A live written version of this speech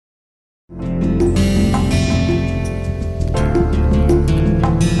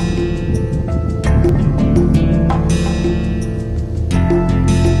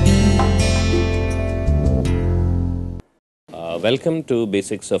Welcome to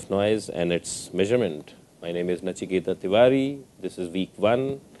Basics of Noise and its Measurement. My name is Nachiketa Tiwari. This is week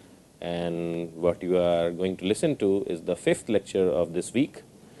 1, and what you are going to listen to is the 5th lecture of this week.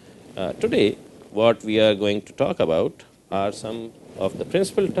 Today, what we are going to talk about are some of the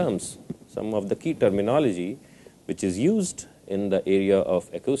principal terms, some of the key terminology which is used in the area of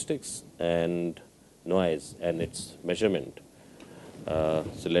acoustics and noise and its measurement. So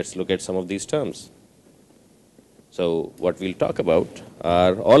let's look at some of these terms. So what we'll talk about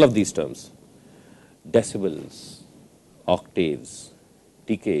are all of these terms: decibels, octaves,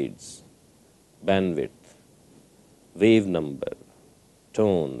 decades, bandwidth, wave number,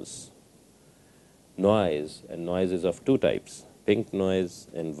 tones, noise, and noise is of two types, pink noise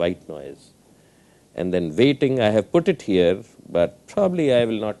and white noise. And then weighting, I have put it here, but probably I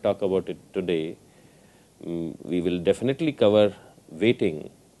will not talk about it today. We will definitely cover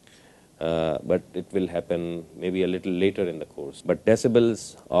weighting, but it will happen maybe a little later in the course. But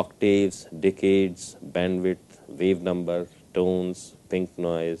decibels, octaves, decades, bandwidth, wave number, tones, pink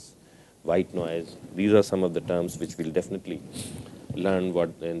noise, white noise, these are some of the terms which we'll definitely learn what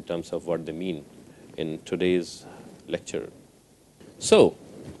in terms of what they mean in today's lecture. So,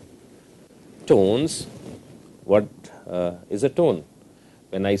 tones, what is a tone?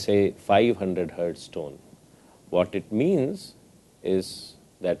 When I say 500 hertz tone, what it means is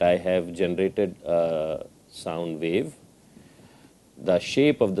that I have generated a sound wave. The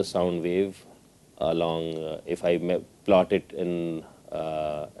shape of the sound wave along, if I plot it in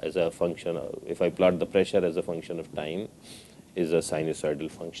as a function, if I plot the pressure as a function of time, is a sinusoidal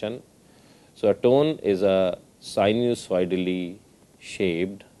function. So a tone is a sinusoidally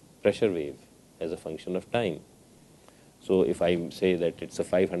shaped pressure wave as a function of time. So if I say that it's a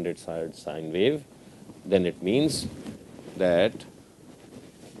 500 hertz sine wave, then it means that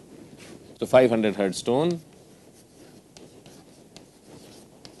the 500 hertz tone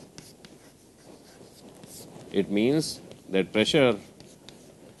it means that pressure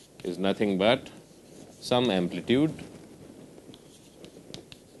is nothing but some amplitude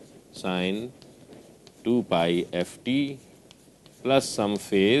sine 2 pi ft plus some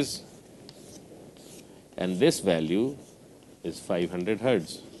phase, and this value is 500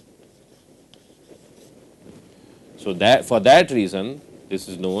 hertz. So that for that reason this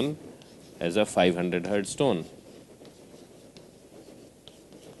is known as a 500 hertz tone.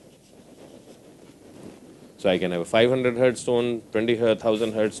 So I can have a 500 hertz tone,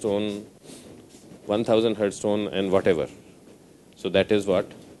 20,000 hertz tone, 1000 hertz tone, and whatever. So that is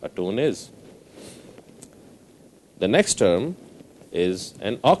what a tone is. The next term is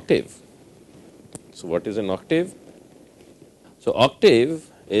an octave. So what is an octave? So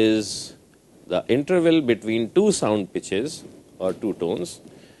octave is the interval between two sound pitches or two tones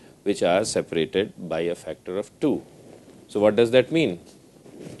which are separated by a factor of 2. So what does that mean?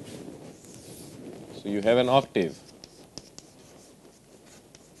 So you have an octave.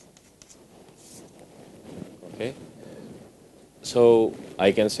 Okay. So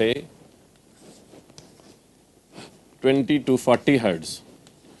I can say 20 to 40 hertz.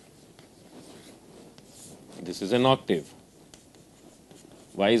 This is an octave.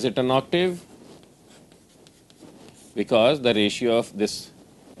 Why is it an octave? Because the ratio of this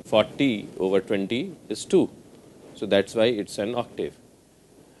 40 over 20 is 2. So that's why it's an octave.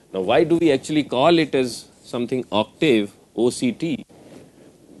 Now why do we actually call it as something octave, OCT?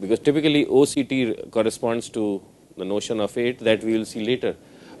 Because typically OCT corresponds to the notion of 8 that we will see later.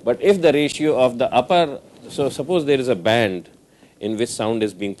 But if the ratio of the upper, so suppose there is a band in which sound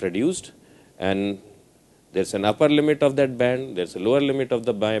is being produced, and there's an upper limit of that band, there's a lower limit of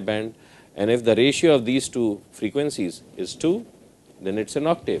the band, and if the ratio of these two frequencies is 2, then it's an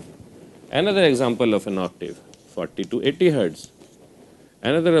octave. Another example of an octave, 40 to 80 hertz.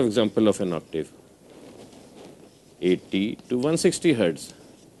 Another example of an octave, 80 to 160 hertz.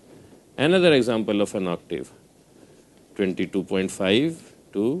 Another example of an octave, 22.5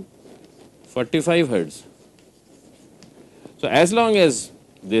 to 45 hertz. So as long as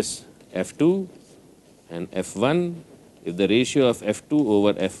this F2 and F1, if the ratio of F2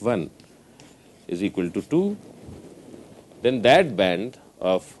 over F1 is equal to 2, then that band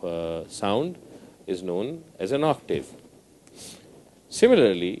of sound is known as an octave.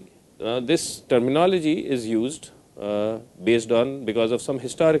 Similarly, this terminology is used based on because of some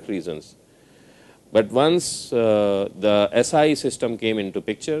historic reasons. But once the SI system came into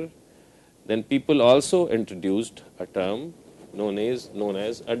picture, then people also introduced a term known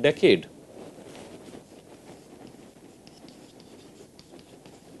as a decade.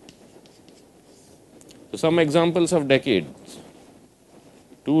 So some examples of decades: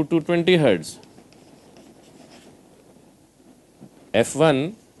 2 to 20 hertz,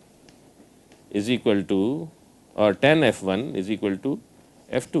 F1 is equal to, or 10 F1 is equal to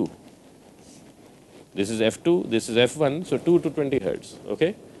F2. This is F2, this is F1, so 2 to 20 hertz.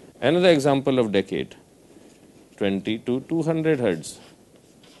 Okay. Another example of decade, 20 to 200 hertz.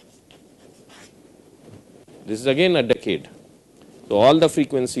 This is again a decade. So all the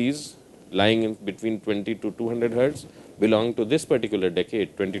frequencies lying in between 20 to 200 hertz belong to this particular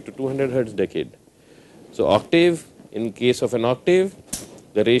decade, 20 to 200 hertz decade. So octave, in case of an octave,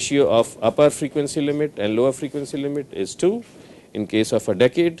 the ratio of upper frequency limit and lower frequency limit is 2. In case of a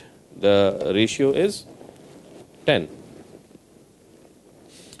decade, the ratio is 10.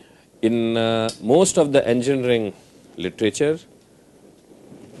 In most of the engineering literature,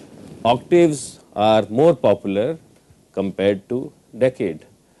 octaves are more popular compared to decade.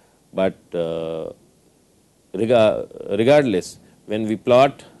 But regardless, when we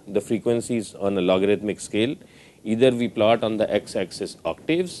plot the frequencies on a logarithmic scale, either we plot on the x-axis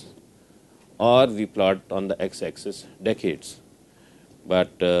octaves or we plot on the x-axis decades.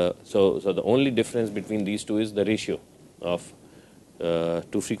 But so the only difference between these two is the ratio of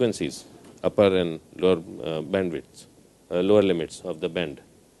two frequencies, upper and lower bandwidths, lower limits of the band.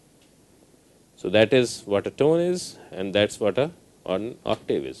 So that is what a tone is, and that's what an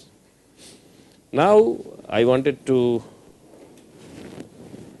octave is. Now I wanted to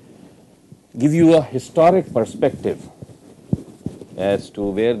give you a historic perspective as to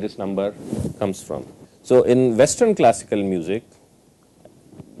where this number comes from. So in Western classical music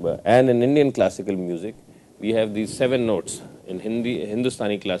and in Indian classical music, we have these 7 notes. In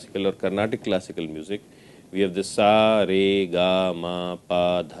Hindustani classical or Carnatic classical music, we have the sa, re, ga, ma,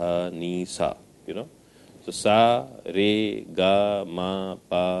 pa, dha, ni, sa. You know, so sa, re, ga, ma,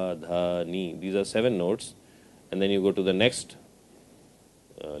 pa, dha, ni. These are 7 notes, and then you go to the next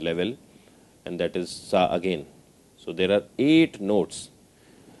level, and that is sa again. So there are 8 notes,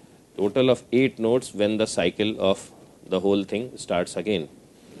 total of 8 notes when the cycle of the whole thing starts again.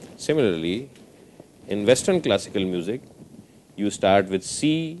 Similarly, in Western classical music, you start with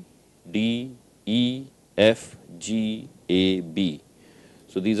C, D, E, F, G, A, B.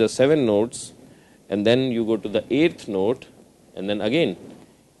 So these are 7 notes, and then you go to the 8th note, and then again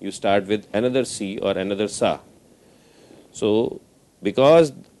you start with another C or another sa. So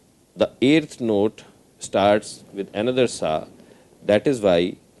because the 8th note starts with another sa, that is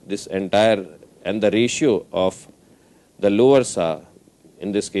why this entire, and the ratio of the lower sa,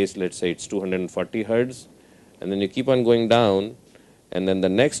 in this case let's say it's 240 hertz, and then you keep on going down, and then the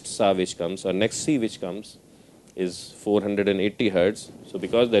next sa which comes, or next C which comes, is 480 hertz. So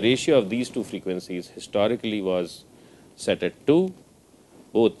because the ratio of these two frequencies historically was set at 2,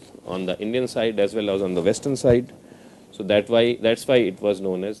 both on the Indian side as well as on the Western side, so that's why it was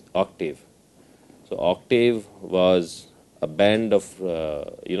known as octave. So octave was a band of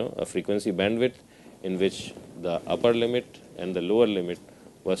a frequency bandwidth in which the upper limit and the lower limit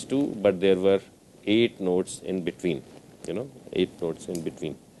was 2, but there were 8 notes in between. 8 notes in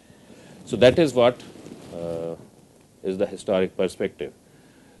between. So that is what is the historic perspective.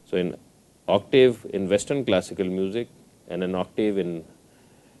 So in octave in Western classical music and an octave in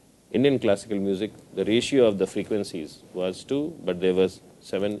Indian classical music, the ratio of the frequencies was 2, but there was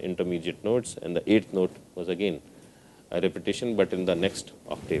 7 intermediate notes, and the 8th note was again a repetition, but in the next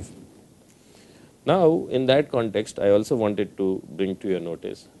octave. Now, in that context, I also wanted to bring to your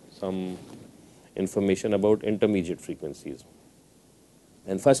notice some information about intermediate frequencies.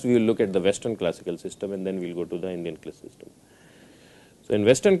 And first we will look at the Western classical system, and then we will go to the Indian classical system. So in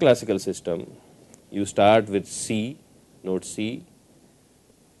Western classical system, you start with C, note C,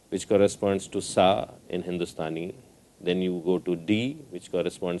 which corresponds to sa in Hindustani. Then you go to D, which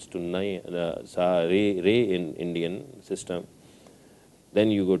corresponds to sa, re in Indian system.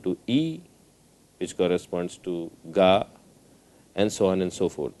 Then you go to E, which corresponds to ga, and so on and so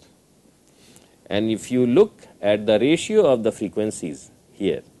forth. And if you look at the ratio of the frequencies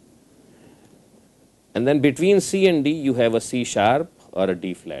here, and then between C and D you have a C sharp or a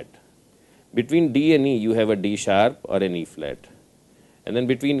D flat. Between D and E you have a D sharp or an E flat. And then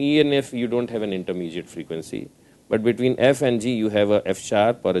between E and F you don't have an intermediate frequency, but between F and G you have a F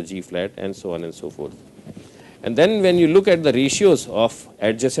sharp or a G flat, and so on and so forth. And then when you look at the ratios of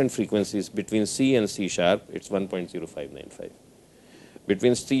adjacent frequencies between C and C sharp, it's 1.0595.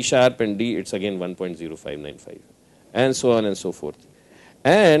 Between C sharp and D, it's again 1.0595, and so on and so forth.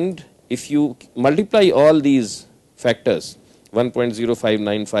 And if you multiply all these factors,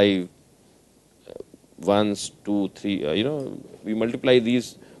 1.0595, 1, 2, 3, we multiply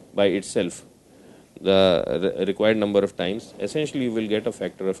these by itself, the required number of times, essentially you will get a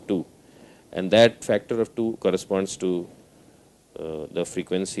factor of 2. And that factor of 2 corresponds to the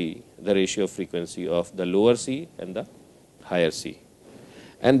frequency, the ratio of frequency of the lower C and the higher C.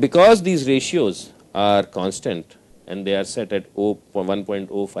 And because these ratios are constant and they are set at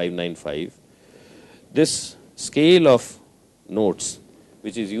 1.0595, this scale of notes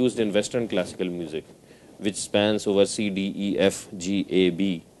which is used in Western classical music, which spans over C, D, E, F, G, A,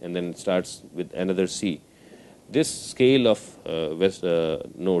 B, and then starts with another C. This scale of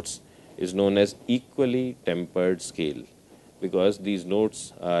notes is known as equally tempered scale, because these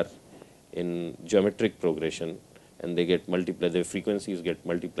notes are in geometric progression and they get multiplied, their frequencies get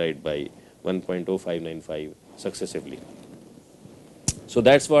multiplied by 1.0595 successively. So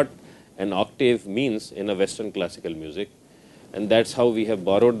that's what an octave means in a Western classical music, and that's how we have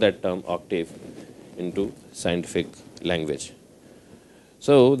borrowed that term octave into scientific language.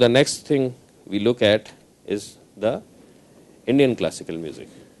 So the next thing we look at is the Indian classical music.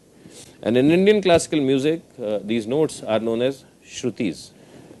 And in Indian classical music, these notes are known as shrutis,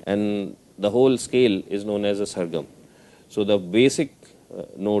 and the whole scale is known as a sargam. So the basic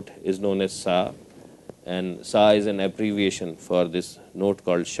note is known as sa, and sa is an abbreviation for this note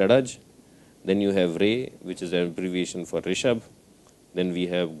called shadaj. Then you have re, which is an abbreviation for rishab. Then we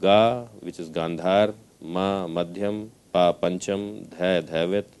have ga, which is gandhar, ma, madhyam, pa, pancham, dha,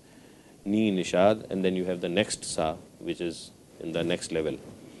 dhavat, ni, nishad, and then you have the next sa, which is in the next level.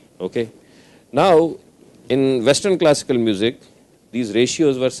 Okay. Now, in Western classical music, these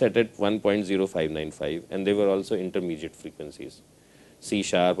ratios were set at 1.0595, and they were also intermediate frequencies. C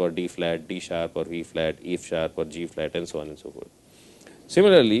sharp or D flat, D sharp or E flat, F sharp or G flat, and so on and so forth.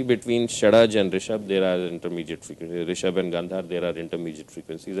 Similarly, between Shadaj and Rishabh, there are intermediate frequencies. Rishabh and Gandhar, there are intermediate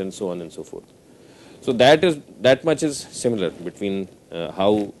frequencies, and so on and so forth. So that much is similar between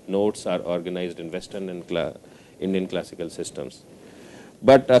how notes are organized in Western and Indian classical systems.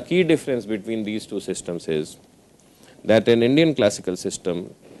 But a key difference between these two systems is that in Indian classical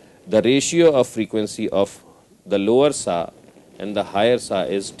system, the ratio of frequency of the lower sa and the higher sa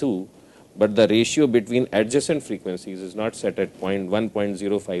is 2, but the ratio between adjacent frequencies is not set at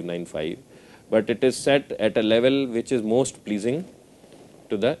 1.0595, but it is set at a level which is most pleasing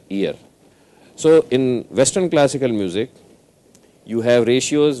to the ear. So in Western classical music, you have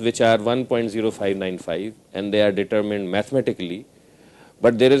ratios which are 1.0595 and they are determined mathematically,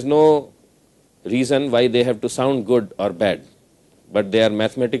 but there is no reason why they have to sound good or bad, but they are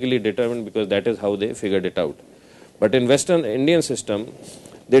mathematically determined because that is how they figured it out. But in Western Indian system,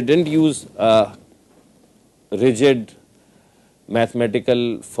 they didn't use a rigid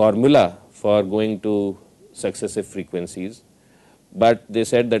mathematical formula for going to successive frequencies, but they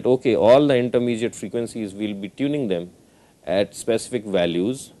said that okay, all the intermediate frequencies, we'll be tuning them at specific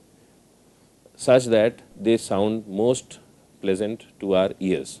values such that they sound most pleasant to our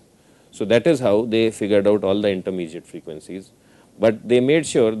ears. So that is how they figured out all the intermediate frequencies, but they made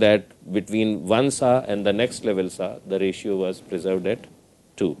sure that between one sa and the next level sa, the ratio was preserved at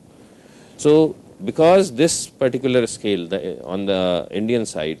 2. So because this particular scale on the Indian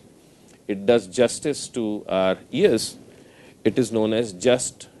side, it does justice to our ears, it is known as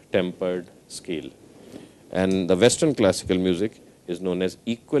just tempered scale. And the Western classical music is known as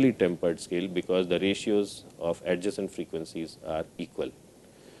equally tempered scale because the ratios of adjacent frequencies are equal.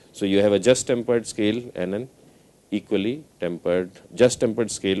 So you have a just tempered scale and an equally tempered, just tempered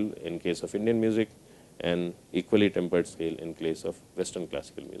scale in case of Indian music and equally tempered scale in case of Western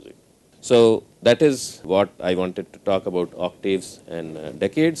classical music. So that is what I wanted to talk about octaves and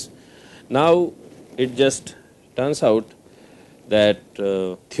decades. Now it just turns out that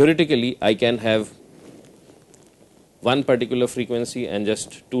theoretically I can have one particular frequency and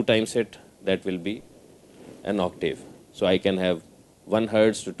just 2 times it, that will be an octave. So I can have 1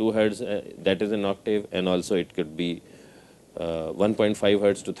 hertz to 2 hertz, that is an octave, and also it could be 1.5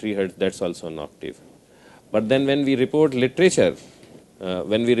 hertz to 3 hertz, that's also an octave. But then when we report literature,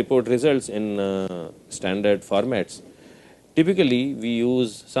 when we report results in standard formats, typically we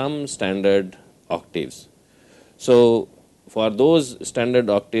use some standard octaves. So for those standard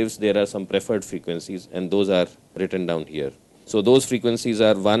octaves, there are some preferred frequencies, and those are written down here. So those frequencies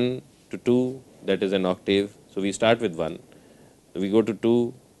are 1 to 2, that is an octave. So we start with 1, we go to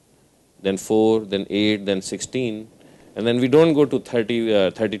 2, then 4, then 8, then 16, and then we don't go to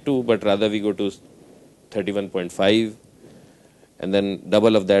 32, but rather we go to 31.5, and then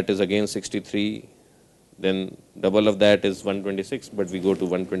double of that is again 63, then double of that is 126, but we go to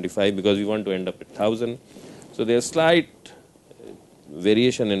 125 because we want to end up at 1000. So there's slight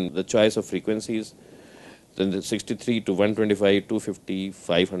variation in the choice of frequencies, then the 63 to 125, 250,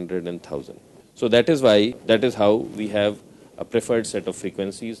 500 and 1000. So that is how we have a preferred set of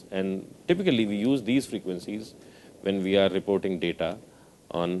frequencies, and typically we use these frequencies when we are reporting data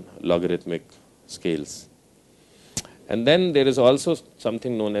on logarithmic scales. And then there is also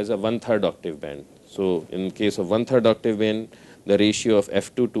something known as a 1/3 octave band. So in case of 1/3 octave band, the ratio of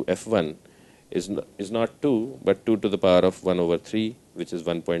f2 to f1 is not 2, but 2 to the power of 1 over 3, which is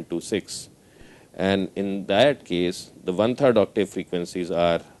 1.26. And in that case, the 1/3 octave frequencies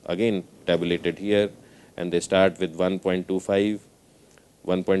are again tabulated here, and they start with 1.25,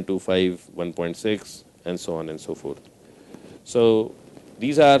 1.25, 1.6, and so on and so forth. So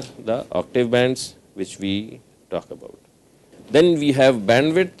these are the octave bands which we talk about. Then we have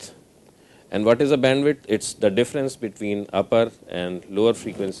bandwidth. And what is a bandwidth? It's the difference between upper and lower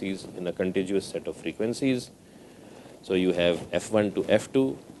frequencies in a contiguous set of frequencies. So you have f1 to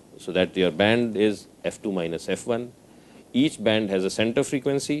f2, so that your band is f2 minus f1. Each band has a center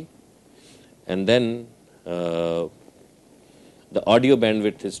frequency, and then the audio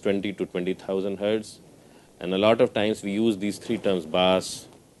bandwidth is 20 to 20,000 hertz. And a lot of times we use these three terms: bass,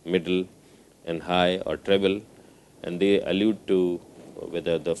 middle, and high or treble, and they allude to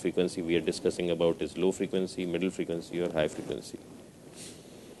whether the frequency we are discussing about is low frequency, middle frequency, or high frequency.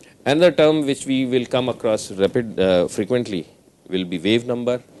 Another term which we will come across frequently will be wave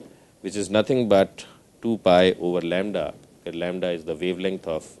number, which is nothing but 2 pi over lambda, where lambda is the wavelength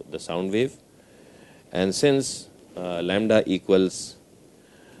of the sound wave. And since lambda equals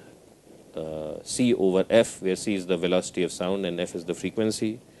c over f, where c is the velocity of sound and f is the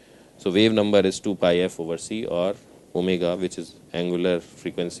frequency, so wave number is 2 pi f over c, or omega, which is angular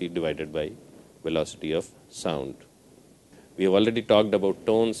frequency divided by velocity of sound. We have already talked about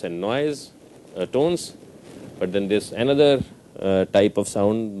tones and noise, tones, but then there's another type of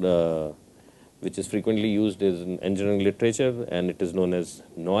sound which is frequently used in engineering literature, and it is known as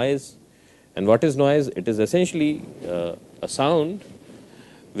noise. And what is noise? It is essentially a sound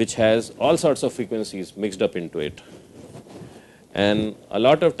which has all sorts of frequencies mixed up into it. And a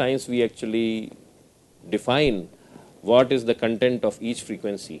lot of times we actually define what is the content of each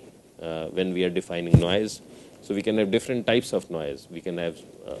frequency when we are defining noise. So we can have different types of noise. We can have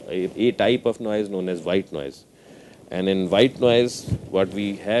a type of noise known as white noise. And in white noise, what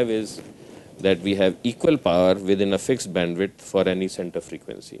we have is that we have equal power within a fixed bandwidth for any center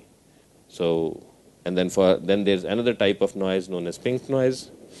frequency. So, and then there's another type of noise known as pink noise.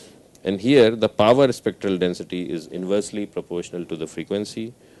 And here the power spectral density is inversely proportional to the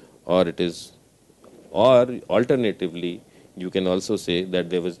frequency, or alternatively, you can also say that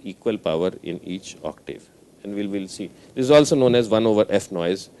there was equal power in each octave. And we'll see. This is also known as 1 over f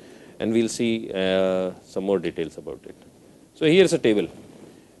noise, and we'll see some more details about it. So here's a table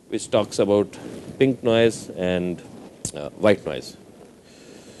which talks about pink noise and white noise.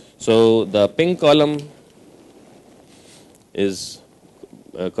 So the pink column is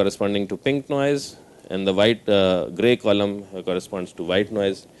corresponding to pink noise, and the white gray column corresponds to white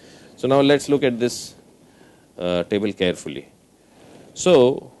noise. So now let's look at this table carefully.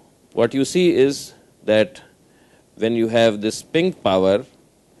 So what you see is that when you have this pink power,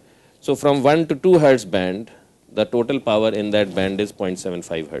 so from 1 to 2 hertz band, the total power in that band is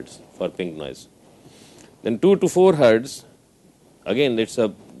 0.75 hertz for pink noise. Then 2 to 4 hertz, again it's a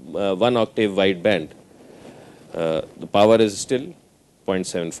 1 octave wide band. The power is still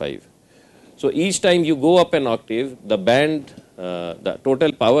 0.75. So each time you go up an octave, the band, the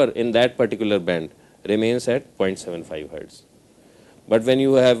total power in that particular band remains at 0.75 hertz. But when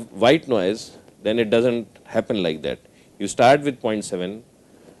you have white noise, then it doesn't happen like that. You start with 0.7,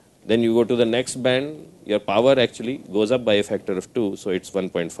 then you go to the next band, your power actually goes up by a factor of 2, so it's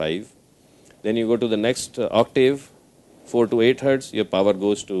 1.5. Then you go to the next octave, 4 to 8 hertz, your power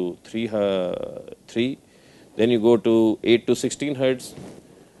goes to 3. Then you go to 8 to 16 hertz,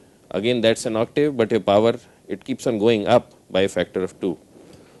 again that's an octave, but your power, it keeps on going up by a factor of 2.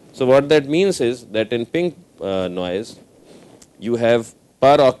 So what that means is that in pink noise, you have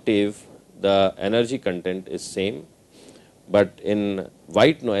per octave, the energy content is same, but in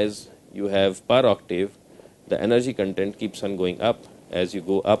white noise, you have per octave, the energy content keeps on going up as you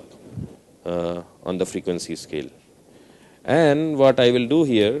go up on the frequency scale. And what I will do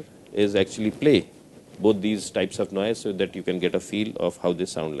here is actually play both these types of noise so that you can get a feel of how they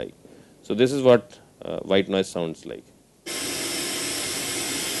sound like. So this is what white noise sounds like.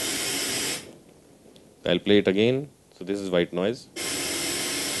 I'll play it again. So this is white noise.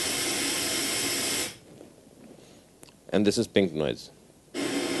 And this is pink noise.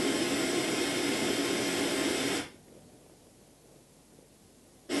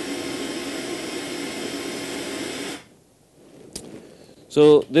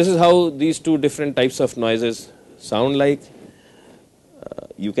 So this is how these two different types of noises sound like.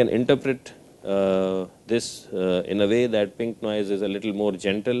 You can interpret this in a way that pink noise is a little more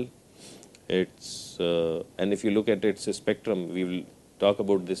gentle. It's and if you look at its spectrum, we will talk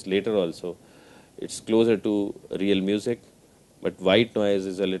about this later also. It's closer to real music, but white noise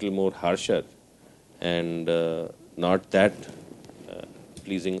is a little more harsher and not that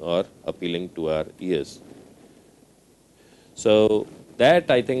pleasing or appealing to our ears. So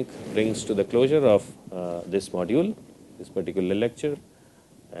that, I think, brings to the closure of this module, this particular lecture.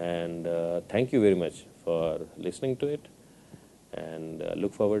 And thank you very much for listening to it, and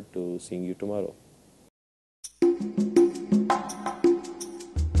look forward to seeing you tomorrow.